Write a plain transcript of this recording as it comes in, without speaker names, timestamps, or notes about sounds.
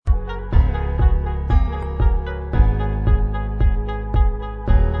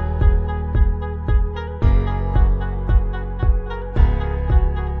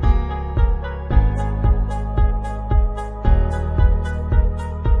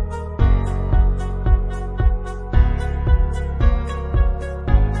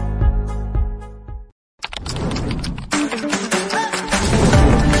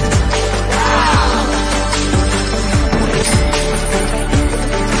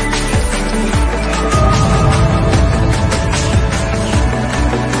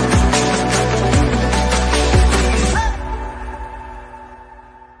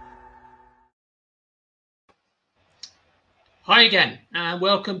Hi again, and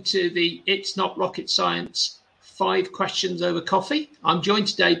welcome to the It's Not Rocket Science 5 Questions Over Coffee. I'm joined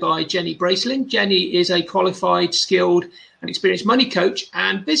today by Jenny Braceling. Jenny is a qualified, skilled and experienced money coach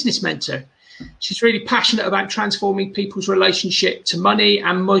and business mentor. She's really passionate about transforming people's relationship to money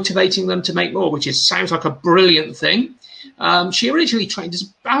and motivating them to make more, which sounds like a brilliant thing. She originally trained as a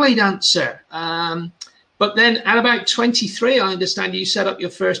ballet dancer. But then at about 23, I understand you set up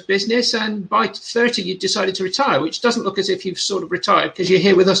your first business, and by 30, you decided to retire, which doesn't look as if you've sort of retired because you're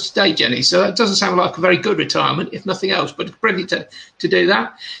here with us today, Jenny. So that doesn't sound like a very good retirement, if nothing else, but it's brilliant to do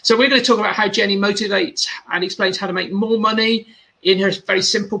that. So we're going to talk about how Jenny motivates and explains how to make more money in her very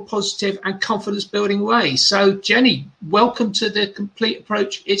simple, positive and confidence-building way. So, Jenny, welcome to the Complete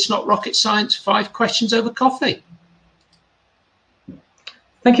Approach It's Not Rocket Science 5 Questions Over Coffee.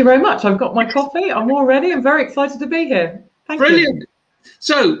 Thank you very much. I've got my coffee. I'm all ready. I'm very excited to be here. Brilliant.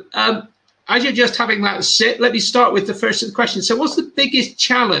 So, as you're just having that sit, let me start with the first of the questions. So, what's the biggest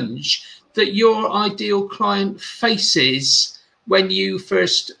challenge that your ideal client faces when you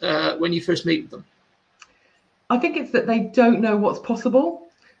first meet with them? I think it's that they don't know what's possible.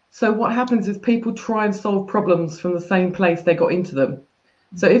 So what happens is people try and solve problems from the same place they got into them.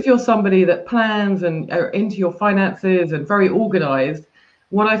 So if you're somebody that plans and are into your finances and very organized,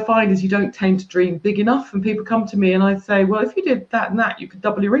 what I find is you don't tend to dream big enough. And people come to me and I say, well, if you did that and that, you could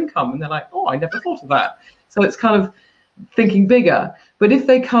double your income. And they're like, oh, I never thought of that. So it's kind of thinking bigger. But if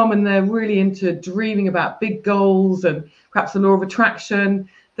they come and they're really into dreaming about big goals and perhaps the law of attraction,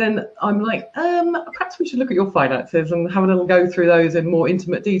 then I'm like, perhaps we should look at your finances and have a little go through those in more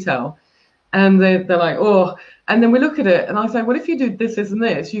intimate detail. And they're like, oh, and then we look at it and I say, well, if you did this, this and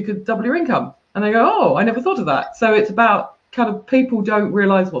this, you could double your income. And they go, oh, I never thought of that. So it's about kind of people don't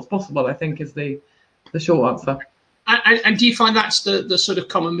realize what's possible, I think, is the short answer. And do you find that's the sort of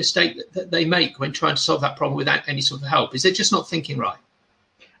common mistake that they make when trying to solve that problem without any sort of help? Is they're just not thinking right?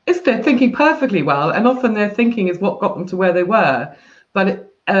 It's they're thinking perfectly well, and often their thinking is what got them to where they were. But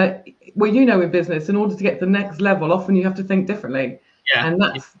well, you know, in business, in order to get to the next level, often you have to think differently. Yeah. And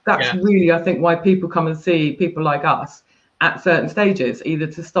that's really, I think, why people come and see people like us at certain stages, either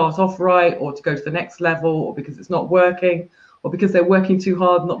to start off right or to go to the next level, or because it's not working, or because they're working too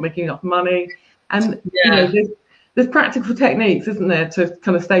hard, not making enough money. And you know, there's practical techniques, isn't there, to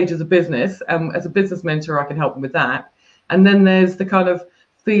kind of stage as a business. As a business mentor, I can help them with that. And then there's the kind of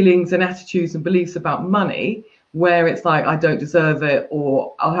feelings and attitudes and beliefs about money, where it's like, I don't deserve it,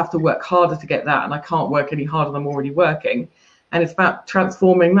 or I'll have to work harder to get that, and I can't work any harder than I'm already working. And it's about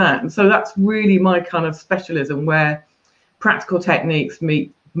transforming that. And so that's really my kind of specialism, where practical techniques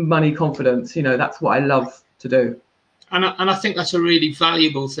meet money confidence. You know, that's what I love to do. And I think that's a really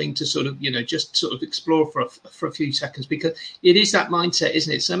valuable thing to sort of, you know, just sort of explore for a few seconds, because it is that mindset,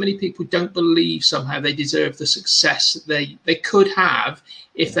 isn't it? So many people don't believe somehow they deserve the success that they could have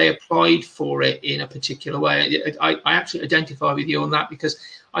if they applied for it in a particular way. I actually identify with you on that, because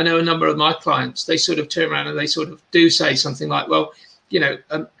I know a number of my clients, they sort of turn around and they sort of do say something like, well, you know,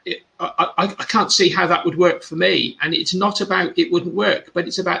 I can't see how that would work for me. And it's not about it wouldn't work, but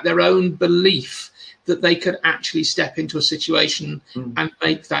it's about their own belief that they could actually step into a situation and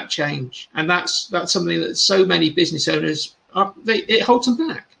make that change. And that's something that so many business owners it holds them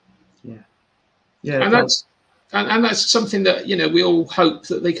back. Yeah. And that's something that, you know, we all hope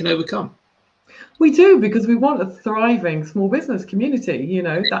that they can overcome. We do, because we want a thriving small business community. You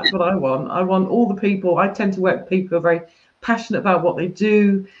know, that's what I want. I want all the people. I tend to work with people who are very passionate about what they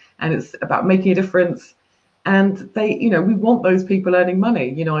do, and it's about making a difference. And they, you know, we want those people earning money.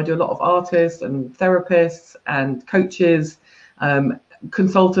 You know, I do a lot of artists and therapists and coaches,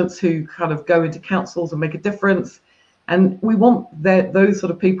 consultants who kind of go into councils and make a difference. And we want those sort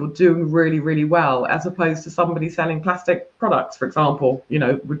of people doing really, really well, as opposed to somebody selling plastic products, for example, you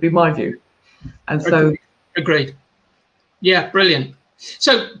know, would be my view. And so. Agreed. Yeah, brilliant.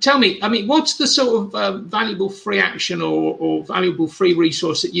 So tell me, I mean, what's the sort of valuable free action or valuable free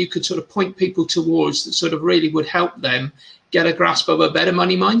resource that you could sort of point people towards that sort of really would help them get a grasp of a better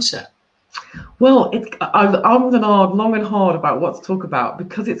money mindset? Well, I've ummed and ahed long and hard about what to talk about,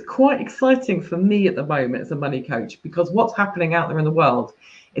 because it's quite exciting for me at the moment as a money coach, because what's happening out there in the world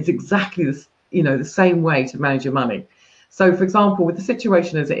is exactly the same way to manage your money. So, for example, with the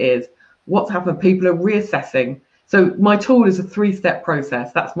situation as it is, what's happened, people are reassessing. So my tool is a 3-step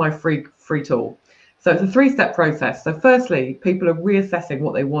process. That's my free tool. So it's a 3-step process. So firstly, people are reassessing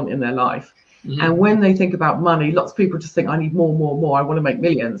what they want in their life. Mm-hmm. And when they think about money, lots of people just think, I need more. I want to make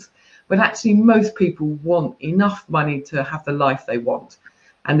millions. But actually, most people want enough money to have the life they want.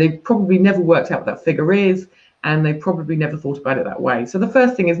 And they've probably never worked out what that figure is, and they probably never thought about it that way. So the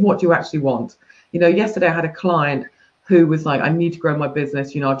first thing is, what do you actually want? You know, yesterday I had a client who was like, I need to grow my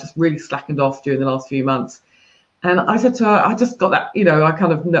business. I've just really slackened off during the last few months. And I said to her, I just got that, I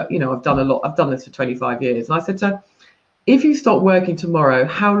kind of, I've done a lot. I've done this for 25 years. And I said to her, if you stop working tomorrow,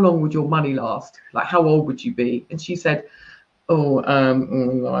 how long would your money last? Like, how old would you be? And she said,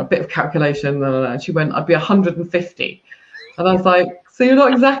 a bit of calculation. And she went, I'd be 150. And I was like, so you're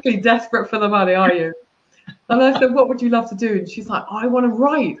not exactly desperate for the money, are you? And I said, what would you love to do? And she's like, I want to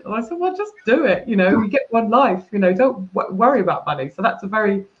write. And I said, well, just do it. You get one life, don't worry about money. So that's a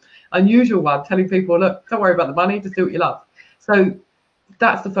very unusual one, telling people, look, don't worry about the money, just do what you love. So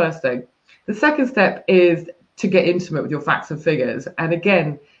that's the first thing. The second step is to get intimate with your facts and figures. And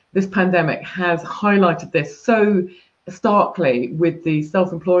again, this pandemic has highlighted this so starkly with the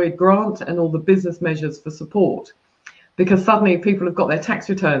self-employed grant and all the business measures for support, because suddenly people have got their tax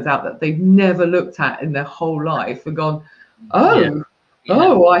returns out that they've never looked at in their whole life and gone,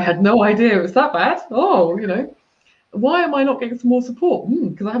 I had no idea it was that bad. Why am I not getting some more support?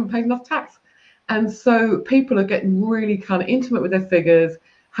 Because I haven't paid enough tax. And so people are getting really kind of intimate with their figures,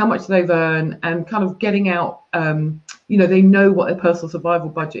 how much they've earned, and kind of getting out, they know what their personal survival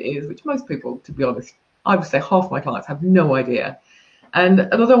budget is, which most people, to be honest, I would say half my clients have no idea. And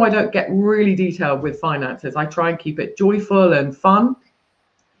although I don't get really detailed with finances, I try and keep it joyful and fun.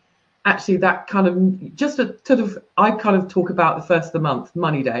 Actually, that kind of, I kind of talk about the first of the month,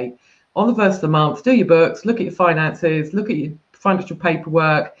 money day. On the first of the month, do your books, look at your finances, look at your financial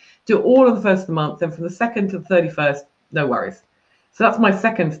paperwork, do it all on the first of the month. Then from the 2nd to the 31st, no worries. So that's my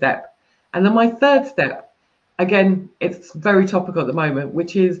second step. And then my third step, again, it's very topical at the moment,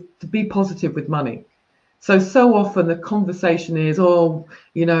 which is to be positive with money. So often the conversation is,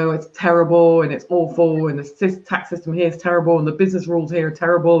 it's terrible and it's awful and the tax system here is terrible and the business rules here are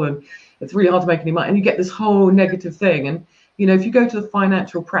terrible and it's really hard to make any money. And you get this whole negative thing. And, if you go to the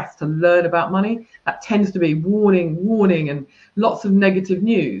financial press to learn about money, that tends to be warning and lots of negative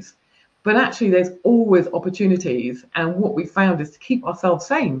news. But actually, there's always opportunities. And what we found is to keep ourselves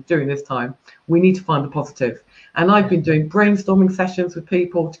sane during this time, we need to find the positive. And I've been doing brainstorming sessions with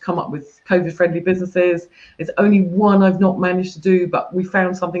people to come up with COVID-friendly businesses. It's only one I've not managed to do, but we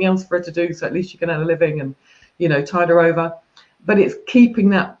found something else for her to do. So at least you can earn a living and, tide her over. But it's keeping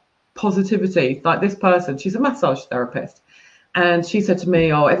that positivity. Like this person, she's a massage therapist. And she said to me,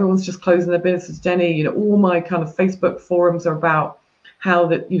 everyone's just closing their business, Jenny. All my kind of Facebook forums are about how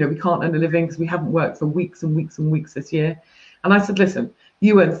that, we can't earn a living because we haven't worked for weeks and weeks and weeks this year. And I said, listen,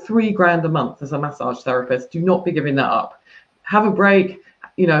 you earn $3,000 a month as a massage therapist. Do not be giving that up. Have a break,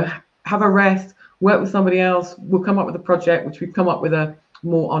 have a rest, work with somebody else. We'll come up with a project, which we've come up with a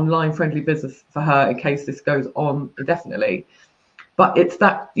more online friendly business for her in case this goes on indefinitely. But it's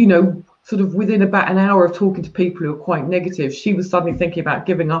that, sort of within about an hour of talking to people who are quite negative, she was suddenly thinking about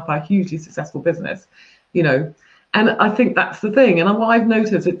giving up a hugely successful business, And I think that's the thing. And what I've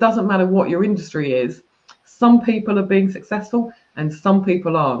noticed, it doesn't matter what your industry is. Some people are being successful and some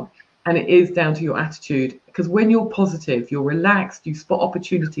people aren't. And it is down to your attitude, because when you're positive, you're relaxed, you spot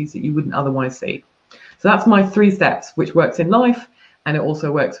opportunities that you wouldn't otherwise see. So that's my 3 steps, which works in life and it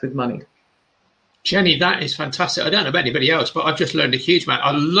also works with money. Jenny, that is fantastic. I don't know about anybody else, but I've just learned a huge amount.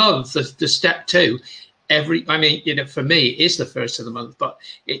 I love the step 2. For me, it is the first of the month, but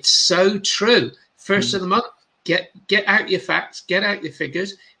it's so true. First of the month, get out your facts, get out your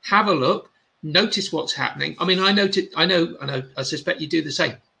figures, have a look, notice what's happening. I know, I suspect you do the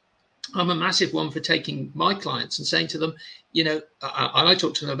same. I'm a massive one for taking my clients and saying to them, and I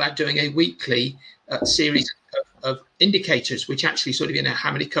talk to them about doing a weekly series of indicators, which actually sort of,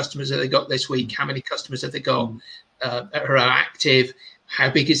 how many customers have they got this week? How many customers have they got are active?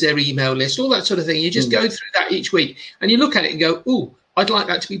 How big is their email list? All that sort of thing. You just go through that each week and you look at it and go, ooh, I'd like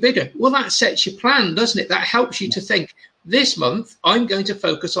that to be bigger. Well, that sets your plan, doesn't it? That helps you to think, this month, I'm going to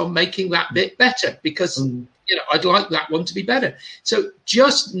focus on making that bit better because, I'd like that one to be better. So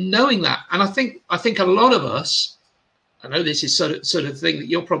just knowing that, and I think a lot of us, I know this is sort of thing that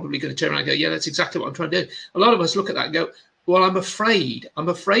you're probably going to turn around and go, yeah, that's exactly what I'm trying to do. A lot of us look at that and go, well, I'm afraid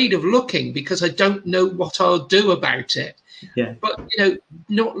of looking because I don't know what I'll do about it. Yeah. But,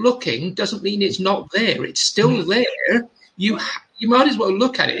 not looking doesn't mean it's not there. It's still there. You might as well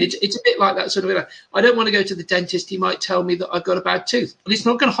look at it. It's a bit like that sort of, I don't want to go to the dentist. He might tell me that I've got a bad tooth. But it's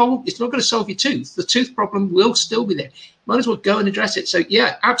not going to solve your tooth. The tooth problem will still be there. Might as well go and address it. So,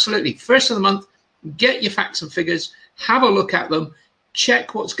 yeah, absolutely. First of the month, get your facts and figures, have a look at them,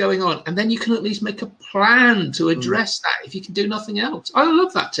 check what's going on, and then you can at least make a plan to address that if you can do nothing else. I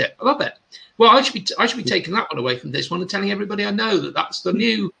love that tip. I love it. Well, I should be taking that one away from this one and telling everybody I know that's the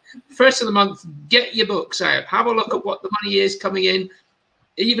new first of the month. Get your books out. Have a look at what the money is coming in.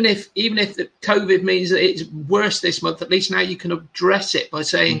 even if the COVID means that it's worse this month, at least now you can address it by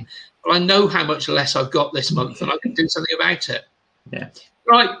saying, well, I know how much less I've got this month and I can do something about it. Yeah.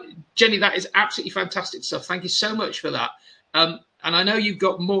 Right, Jenny, that is absolutely fantastic stuff. Thank you so much for that. And I know you've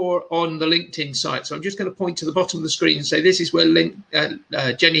got more on the LinkedIn site, so I'm just going to point to the bottom of the screen and say this is where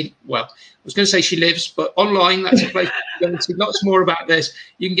Jenny, well, I was going to say she lives, but online, that's a place you can see lots more about this.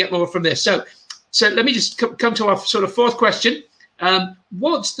 You can get more from this. So let me just come to our sort of fourth question.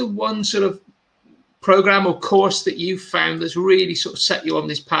 What's the one sort of program or course that you found that's really sort of set you on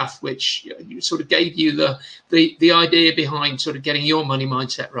this path, which sort of gave you the idea behind sort of getting your money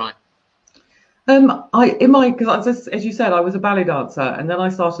mindset right? Because as you said, I was a ballet dancer, and then I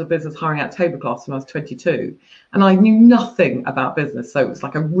started a business hiring out tablecloths when I was 22, and I knew nothing about business, so it was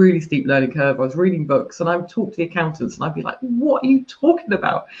like a really steep learning curve. I was reading books, and I would talk to the accountants, and I'd be like, "What are you talking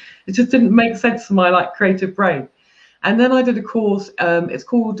about?" It just didn't make sense to my like creative brain. And then I did a course. It's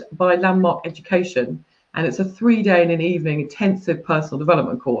called by Landmark Education, and it's a 3-day and an evening intensive personal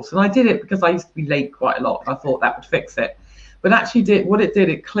development course. And I did it because I used to be late quite a lot. I thought that would fix it. But actually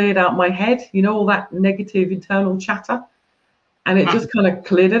it cleared out my head, all that negative internal chatter. And it just kind of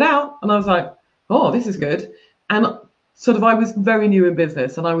cleared it out. And I was like, oh, this is good. And sort of I was very new in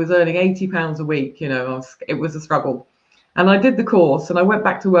business and I was earning £80 a week. It was a struggle. And I did the course and I went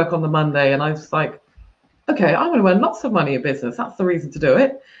back to work on the Monday and I was like, okay, I'm going to earn lots of money in business. That's the reason to do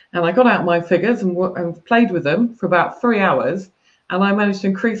it. And I got out my figures and played with them for about 3 hours. And I managed to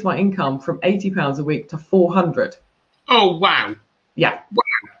increase my income from £80 a week to 400. Oh, wow. Yeah.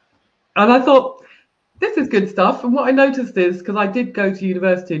 Wow. And I thought, this is good stuff. And what I noticed is, because I did go to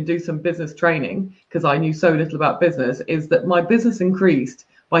university and do some business training, because I knew so little about business, is that my business increased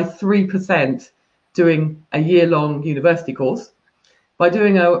by 3% doing a year-long university course. By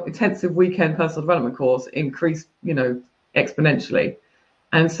doing an intensive weekend personal development course, increased, exponentially.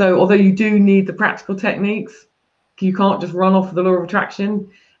 And so, although you do need the practical techniques, you can't just run off of the law of attraction.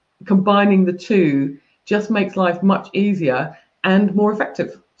 Combining the two just makes life much easier and more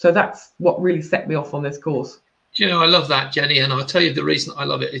effective. So that's what really set me off on this course. I love that, Jenny, and I'll tell you the reason I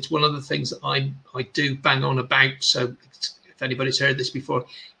love it. It's one of the things that I do bang on about. So if anybody's heard this before,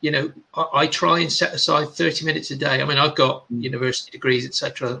 I try and set aside 30 minutes a day. I mean, I've got university degrees,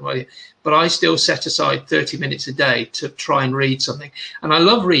 etc., but I still set aside 30 minutes a day to try and read something. And I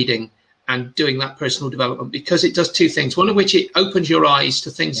love reading and doing that personal development because it does two things. One of which it opens your eyes to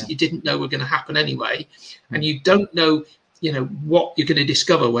things that you didn't know were going to happen anyway. And you don't know, what you're going to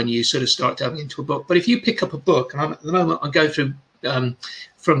discover when you sort of start delving into a book. But if you pick up a book, and at the moment I'm going through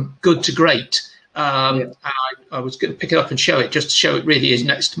From Good to Great, and I was going to pick it up and show it just to show it really is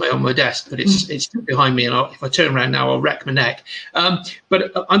next to me on my desk, but it's behind me. And if I turn around now, I'll wreck my neck.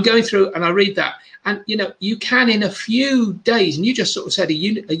 But I'm going through and I read that. And, you can in a few days, and you just sort of said a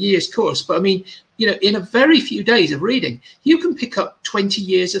year's course, but I mean, in a very few days of reading, you can pick up 20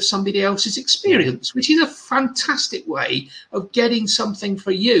 years of somebody else's experience, which is a fantastic way of getting something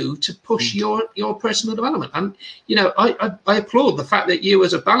for you to push your personal development. And, I applaud the fact that you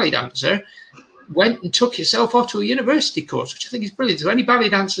as a ballet dancer went and took yourself off to a university course, which I think is brilliant. So any ballet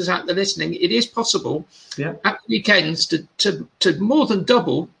dancers out there listening, it is possible at weekends to more than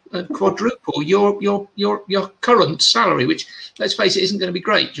double, quadruple your current salary, which, let's face it, isn't going to be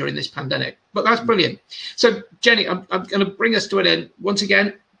great during this pandemic. But that's brilliant. So, Jenny, I'm going to bring us to an end. Once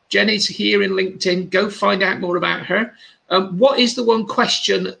again, Jenny's here in LinkedIn. Go find out more about her. What is the one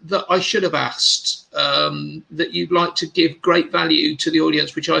question that I should have asked that you'd like to give great value to the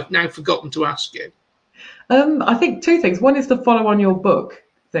audience, which I've now forgotten to ask you? I think two things. One is to follow on your book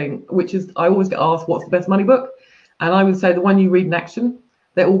thing, which is I always get asked, what's the best money book? And I would say the one you read in action.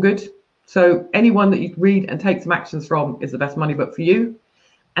 They're all good. So any one that you read and take some actions from is the best money book for you.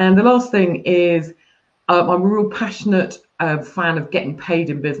 And the last thing is I'm a real passionate fan of getting paid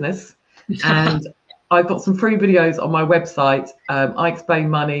in business. And I've got some free videos on my website, I Explain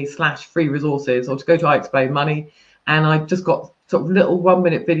Money /free resources, or to go to I Explain Money. And I've just got sort of little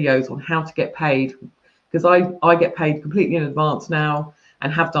 1-minute videos on how to get paid, because I get paid completely in advance now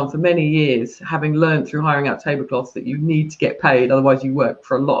and have done for many years, having learned through hiring out tablecloths that you need to get paid, otherwise you work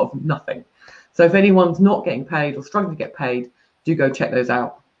for a lot of nothing. So if anyone's not getting paid or struggling to get paid, do go check those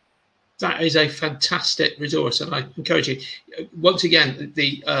out. That is a fantastic resource, and I encourage you. Once again,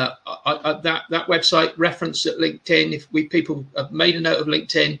 that website referenced at LinkedIn. If people have made a note of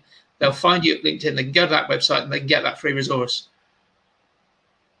LinkedIn, they'll find you at LinkedIn. They can go to that website and they can get that free resource.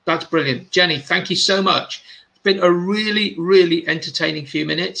 That's brilliant. Jenny, thank you so much. It's been a really, really entertaining few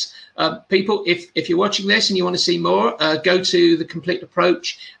minutes. People, if you're watching this and you want to see more, go to The Complete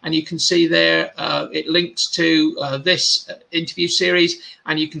Approach, and you can see there it links to this interview series,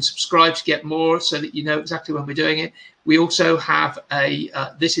 and you can subscribe to get more so that you know exactly when we're doing it. We also have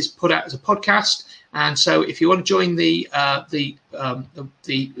this is put out as a podcast, and so if you want to join the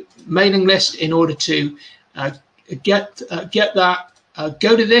mailing list in order to get that,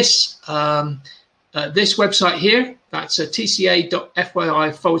 go to this website here. That's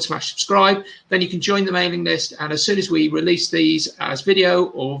tca.fyi/subscribe. Then you can join the mailing list, and as soon as we release these as video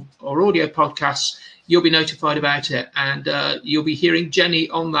or audio podcasts, you'll be notified about it, and you'll be hearing Jenny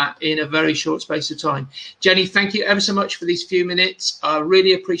on that in a very short space of time. Jenny, thank you ever so much for these few minutes. I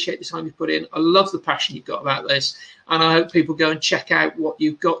really appreciate the time you put in. I love the passion you've got about this, and I hope people go and check out what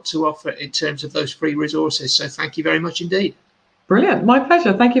you've got to offer in terms of those free resources. So thank you very much indeed. Brilliant. My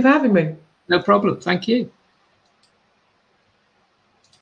pleasure. Thank you for having me. No problem. Thank you.